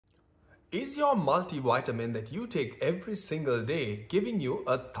Is your multivitamin that you take every single day giving you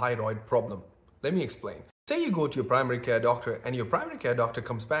a thyroid problem? Let me explain. Say you go to your primary care doctor and your primary care doctor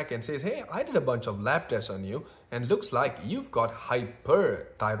comes back and says, hey, I did a bunch of lab tests on you and looks like you've got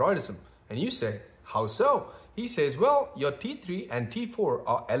hyperthyroidism. And you say, how so? He says, well, your T3 and T4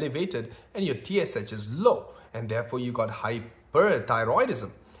 are elevated and your TSH is low and therefore you got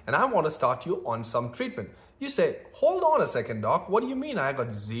hyperthyroidism. And I want to start you on some treatment. You say, hold on a second, doc. What do you mean I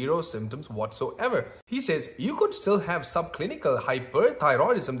got zero symptoms whatsoever? He says, you could still have subclinical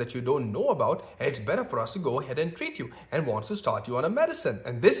hyperthyroidism that you don't know about, and it's better for us to go ahead and treat you and wants to start you on a medicine.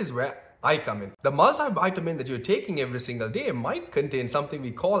 And this is where I come in. The multivitamin that you're taking every single day might contain something we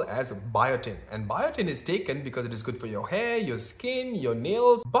call as biotin. And biotin is taken because it is good for your hair, your skin, your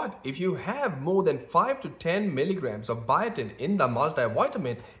nails. But if you have more than 5 to 10 milligrams of biotin in the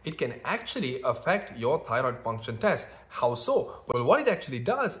multivitamin, it can actually affect your thyroid function test. How so? Well, what it actually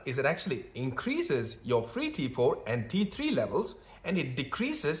does is it actually increases your free T4 and T3 levels, and it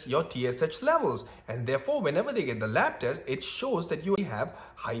decreases your TSH levels, and therefore whenever they get the lab test, it shows that you have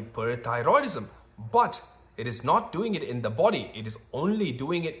hyperthyroidism. But it is not doing it in the body, it is only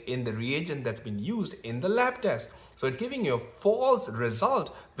doing it in the reagent that's been used in the lab test. So it's giving you a false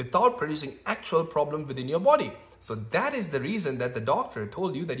result without producing actual problem within your body. So that is the reason that the doctor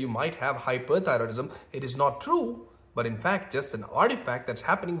told you that you might have hyperthyroidism. It is not true, but in fact just an artifact that's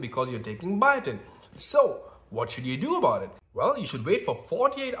happening because you're taking biotin. So what should you do about it? Well, you should wait for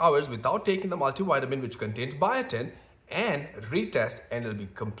 48 hours without taking the multivitamin which contains biotin and retest, and it'll be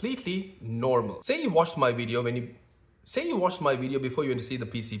completely normal. Say you watched my video before you went to see the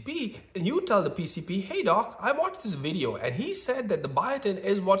PCP, and you tell the PCP, hey doc, I watched this video and he said that the biotin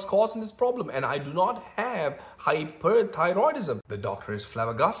is what's causing this problem and I do not have hyperthyroidism. The doctor is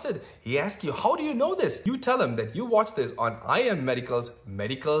flabbergasted. He asks you, how do you know this? You tell him that you watched this on I Am Medical's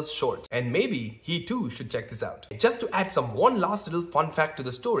Medical Shorts, and maybe he too should check this out. Just to add one last little fun fact to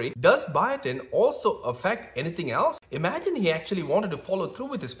the story, does biotin also affect anything else? Imagine he actually wanted to follow through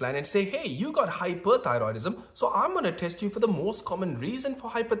with his plan and say, hey, you got hyperthyroidism, so I'm going to test you for the most common reason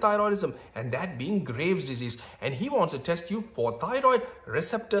for hyperthyroidism, and that being Graves' disease. And he wants to test you for thyroid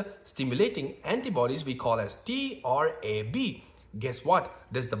receptor stimulating antibodies we call as TRAB. Guess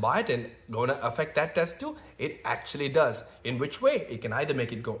what? Does the biotin gonna affect that test too? It actually does. In which way? It can either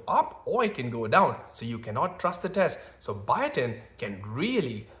make it go up or it can go down. So you cannot trust the test. So biotin can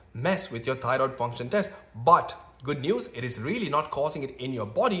really mess with your thyroid function test. But good news, it is really not causing it in your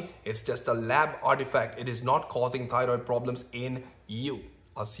body. It's just a lab artifact. It is not causing thyroid problems in you.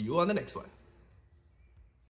 I'll see you on the next one.